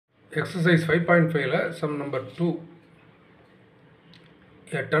Exercise 5.5 sum number 2.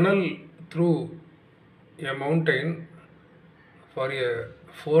 A tunnel through a mountain for a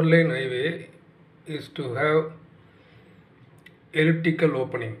 4-lane highway is to have elliptical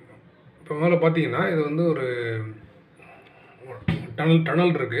opening. இப்போ முதல்ல பார்த்தீங்கன்னா இது வந்து ஒரு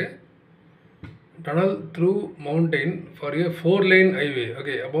டனல் இருக்குது. Tunnel through mountain for A 4-lane highway.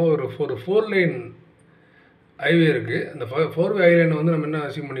 Okay, அப்போ ஒரு 4-lane highway இருக்குது. அந்த 4-way highway வந்து நம்ம என்ன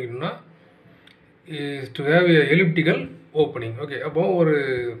assume பண்ணிக்கணும்னா is to have A elliptical opening. Okay, அப்போ ஒரு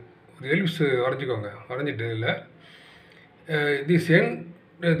எலிப்ஸ் வரைஞ்சிக்கோங்க. வரைஞ்சிட்டு இல்லை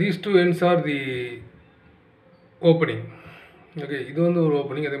these two ends R the opening. Okay, இது வந்து ஒரு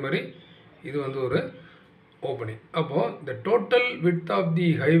ஓப்பனிங், அதே மாதிரி இது வந்து ஒரு ஓப்பனிங். அப்போது the total width of the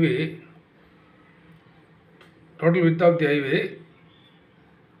highway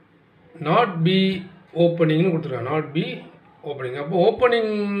not be ஓப்பனிங்னு கொடுத்துருக்காங்க. Not be opening. அப்போ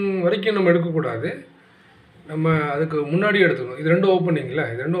ஓப்பனிங் வரைக்கும் நம்ம எடுக்கக்கூடாது, நம்ம அதுக்கு முன்னாடி எடுத்துக்கணும். இது ரெண்டு ஓப்பனிங்கில்,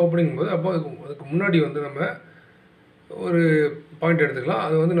 இது ரெண்டு ஓப்பனிங் போது அப்போ அதுக்கு முன்னாடி வந்து நம்ம ஒரு பாயிண்ட் எடுத்துக்கலாம்.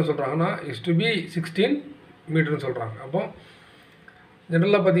 அது வந்து என்ன சொல்கிறாங்கன்னா இஸ் டு பி 16 மீட்டர்னு சொல்கிறாங்க. அப்போ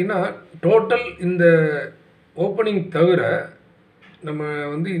ஜென்ரலாக பார்த்திங்கன்னா டோட்டல் இந்த ஓப்பனிங் தவிர நம்ம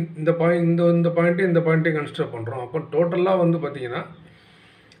வந்து இந்த பாயிண்ட்டே கன்சிடர் பண்ணுறோம். அப்போ டோட்டலாக வந்து பார்த்திங்கன்னா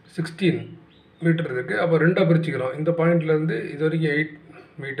 16 மீட்டர் இருக்குது. அப்போ ரெண்டாக பிரிச்சுக்கிறோம். இந்த பாயிண்ட்லேருந்து இது வரைக்கும் 8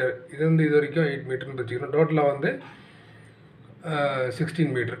 மீட்டர், இது வந்து இது வரைக்கும் 8 மீட்டர்னு பிரிச்சுக்கிறோம். டோட்டலாக வந்து 16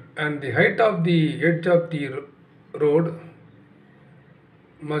 metre. And the height of the edge of the road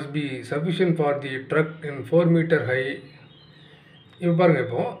must be sufficient for the drug in 4 metre high. இப்போ பாருங்கள்,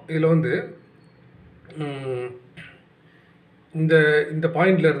 இப்போது இதில் வந்து இந்த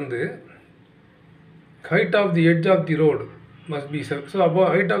பாயிண்ட்லேருந்து height of the edge of the road must be so அப்போ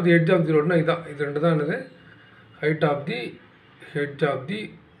height of the edge of the ரோடுனா இதுதான், இது ரெண்டு தான் என்னது height of the edge of the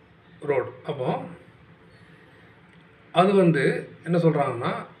road. அப்போ அது வந்து என்ன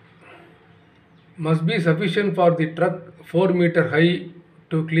சொல்கிறாங்கன்னா must be sufficient for the drug 4 metre high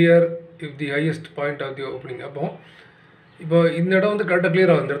to clear if the highest point of the opening. அப்போ இப்போ இந்த இடம் வந்து கரெக்டாக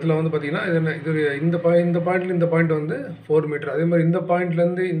கிளியர் ஆகும். இந்த இடத்துல வந்து பார்த்திங்கன்னா இது இந்த பாயிண்ட்லேருந்து இந்த பாயிண்ட் வந்து 4 மீட்டர், அதே மாதிரி இந்த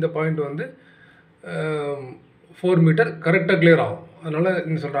பாயிண்ட்லேருந்து இந்த பாயிண்ட் வந்து 4 மீட்டர் கரெக்டாக கிளியர் ஆகும். அதனால்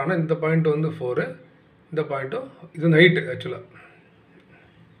என்ன சொல்கிறாங்கன்னா இந்த பாயிண்ட் வந்து 4, இந்த பாயிண்ட்டும் இது வந்து ஹைட்டு ஆக்சுவலாக.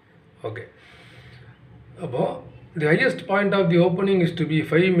 ஓகே, அப்போது the highest point of the opening is to be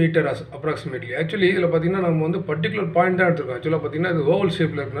 5 metre approximately. Actually இதில் பார்த்திங்கன்னா நம்ம வந்து பர்டிகுலர் பாயிண்ட் தான் எடுத்துருக்கோம். ஆக்சுவலாக பார்த்திங்கன்னா இது ஓவல்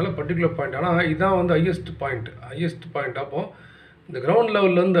ஷேப்பில் இருக்கனால பர்டிகுலர் பாயிண்ட், ஆனால் இதான் வந்து ஹையஸ்ட் பாயிண்ட். அப்போது இந்த கிரவுண்ட்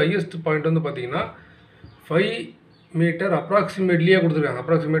லெவல்லேருந்து ஹையஸ்ட் பாயிண்ட் வந்து பார்த்திங்கன்னா 5 மீட்டர் அப்ராக்சிமேட்லியே கொடுத்துருக்காங்க.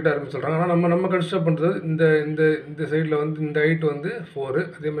 அப்ராக்சிமேட்டாக இருக்குன்னு சொல்கிறாங்க. ஆனால் நம்ம கன்சிடர் பண்ணுறது இந்த சைடில் வந்து இந்த ஹைட் வந்து 4,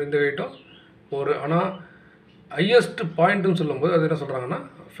 அதே மாதிரி இந்த ஹைட்டும் 4. ஆனால் ஹையஸ்ட் பாயிண்ட்டுன்னு சொல்லும்போது அது என்ன சொல்கிறாங்கன்னா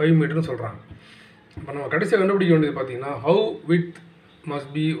 5 மீட்டர்னு சொல்கிறாங்க. இப்போ நம்ம கடைசியாக கண்டுபிடிக்க வேண்டியது பார்த்திங்கன்னா how with must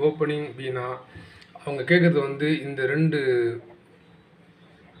be opening Beena. அவங்க கேட்குறது வந்து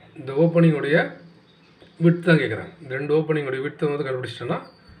இந்த ஓப்பனிங்குடைய விட்த் தான் கேட்குறாங்க. இந்த ரெண்டு ஓப்பனிங்குடைய விட்த்தை வந்து கண்டுபிடிச்சிட்டோன்னா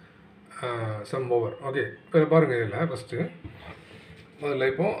சம் ஓவர். ஓகே, இப்போ பாருங்கள், இதில் ஃபஸ்ட்டு முதல்ல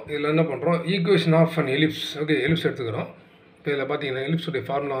இதில் என்ன பண்ணுறோம், equation of an ellipse. Okay, ellipse எடுத்துக்கிறோம். இப்போ இதில் பார்த்தீங்கன்னா எலிப்ஸுடைய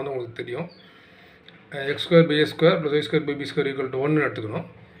ஃபார்முலா வந்து உங்களுக்கு தெரியும். x² by a² + y² by b² = 1 எடுத்துக்கணும்.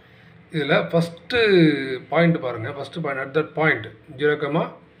 இதில் ஃபஸ்ட்டு பாயிண்ட் பாருங்கள், first point at that point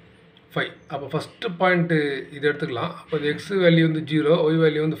 0,5. அப்போ ஃபஸ்ட்டு பாயிண்ட்டு இது எடுத்துக்கலாம். அப்போ இது எக்ஸ் வேல்யூ வந்து 0, ஒய்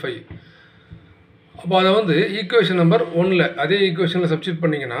வேல்யூ வந்து 5. அப்போ அதை வந்து ஈக்குவேஷன் நம்பர் 1ல் அதே ஈக்குவேஷனில் சப்ஸ்டியூட்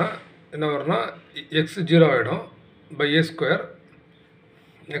பண்ணிங்கன்னா என்ன வரும்னா எக்ஸ் 0 ஆகிடும் பை a².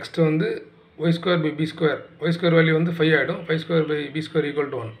 நெக்ஸ்ட்டு வந்து y² by b². y² value வந்து 5 ஆகிடும். 5² by b²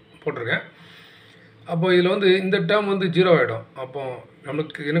 = 1 போட்டிருக்கேன். அப்போது இதில் வந்து இந்த டேர்ம் வந்து 0 ஆகிடும். அப்போ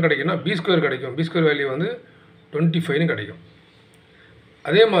நம்மளுக்கு என்ன கிடைக்கும்னா b² கிடைக்கும். b² வேல்யூ வந்து 25ன்னு கிடைக்கும்.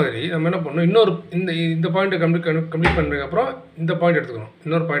 அதே மாதிரி நம்ம என்ன பண்ணணும், இன்னொரு இந்த பாயிண்ட்டை கம்ப்ளீட் பண்ணதுக்கப்புறம் இந்த பாயிண்ட் எடுத்துக்கணும்.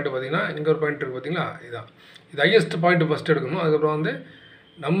 இன்னொரு பாயிண்ட்டு பார்த்திங்கன்னா இங்கே ஒரு பாயிண்ட் இருக்குது பார்த்திங்களா, இதுதான். இது ஹையஸ்ட் பாயிண்ட்டு ஃபஸ்ட்டு எடுக்கணும். அதுக்கப்புறம் வந்து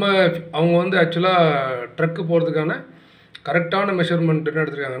அவங்க வந்து ஆக்சுவலாக ட்ரக்கு போகிறதுக்கான கரெக்டான மெஷர்மெண்ட் என்ன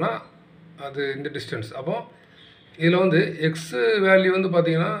எடுத்துருக்காங்கன்னா அது இந்த டிஸ்டன்ஸ். அப்போது இதில் வந்து எக்ஸ் வேல்யூ வந்து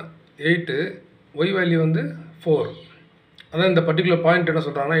பார்த்திங்கன்னா 8, ஒய் வேல்யூ வந்து 4. அதான் இந்த பர்டிகுலர் பாயிண்ட் என்ன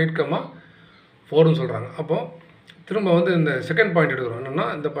சொல்கிறாங்கன்னா 8,4ன்னு சொல்கிறாங்க. அப்போது திரும்ப வந்து இந்த செகண்ட் பாயிண்ட் எடுக்கிறோம். என்னென்னா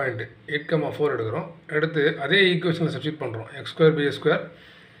இந்த பாயிண்ட்டு 8,4 எடுக்கிறோம். எடுத்து அதே ஈக்குவேஷனில் சப்ஸ்டியூட் பண்ணுறோம். x² by a² +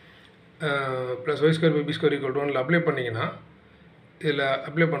 y² by b² = 1 apply பண்ணிங்கன்னா இதில்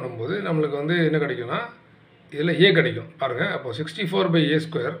அப்ளை பண்ணும்போது நம்மளுக்கு வந்து என்ன கிடைக்கும்னா இதில் a கிடைக்கும். பாருங்கள், அப்போது 64 by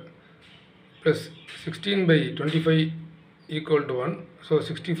a² + 16 by 25 = 1. So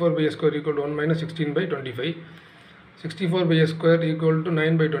 64 by a² = 1 - 16 by 25. 64 by a square equal to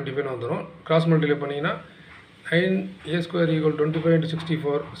 9 by 25 வந்துடும். கிராஸ் மல்டிப்ளை பண்ணிங்கன்னா 9 a square equal to 25 into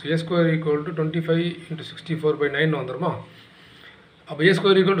 64. So a square equal to 25 into 64 by 9 வந்துருமா? அப்போ a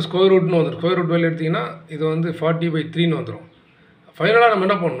square equal to square ரூட்னு வந்துடும். Square root value எடுத்திங்கன்னா இது வந்து 40 by 3ன்னு வந்துடும். ஃபைனலாக நம்ம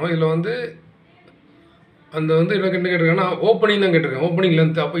என்ன பண்ணணும், இதில் வந்து அந்த வந்து என்ன கேட்டிருக்காங்கன்னா ஓப்பனிங் தான் கேட்டிருக்கேன், ஓப்பனிங்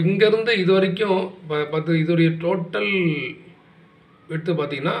லென்த். அப்போ இங்கேருந்து இது வரைக்கும் இதோடைய டோட்டல் விட்த்து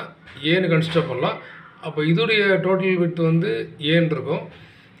பார்த்தீங்கன்னா ஏன்னு கன்சிடர் பண்ணலாம். அப்போ இதோடைய டோட்டல் விட்த்து வந்து ஏன்னு இருக்கும்.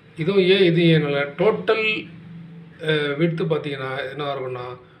 இதுவும் ஏ இது ஏன்னு டோட்டல் விட்த்து பார்த்தீங்கன்னா என்ன இருக்கும்னா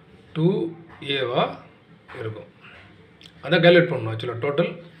 2a இருக்கும். அதான் கேல்குலேட் பண்ணணும் ஆக்சுவலாக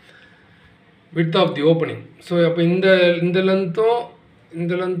total width of the opening. So அப்போ இந்த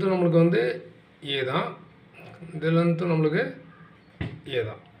லென்த்தும் நம்மளுக்கு வந்து ஏ தான், இந்த லென்த்தும் நம்மளுக்கு ஏ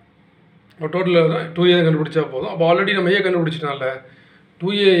தான். இப்போ டோட்டலில் தான் 2a கண்டுபிடிச்சா போதும். அப்போ ஆல்ரெடி நம்ம ஏ கண்டுபிடிச்சிட்டனால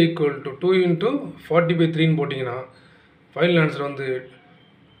 2a equal to 2 into 40 by 3ன்னு போட்டிங்கன்னா ஃபைனல் ஆன்சர் வந்து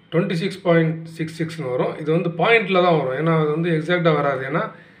 26.66ன்னு வரும். இது வந்து பாயிண்டில் தான் வரும், ஏன்னா அது வந்து எக்ஸாக்டாக வராது. ஏன்னா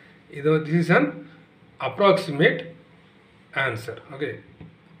இது this is an approximate answer. Okay.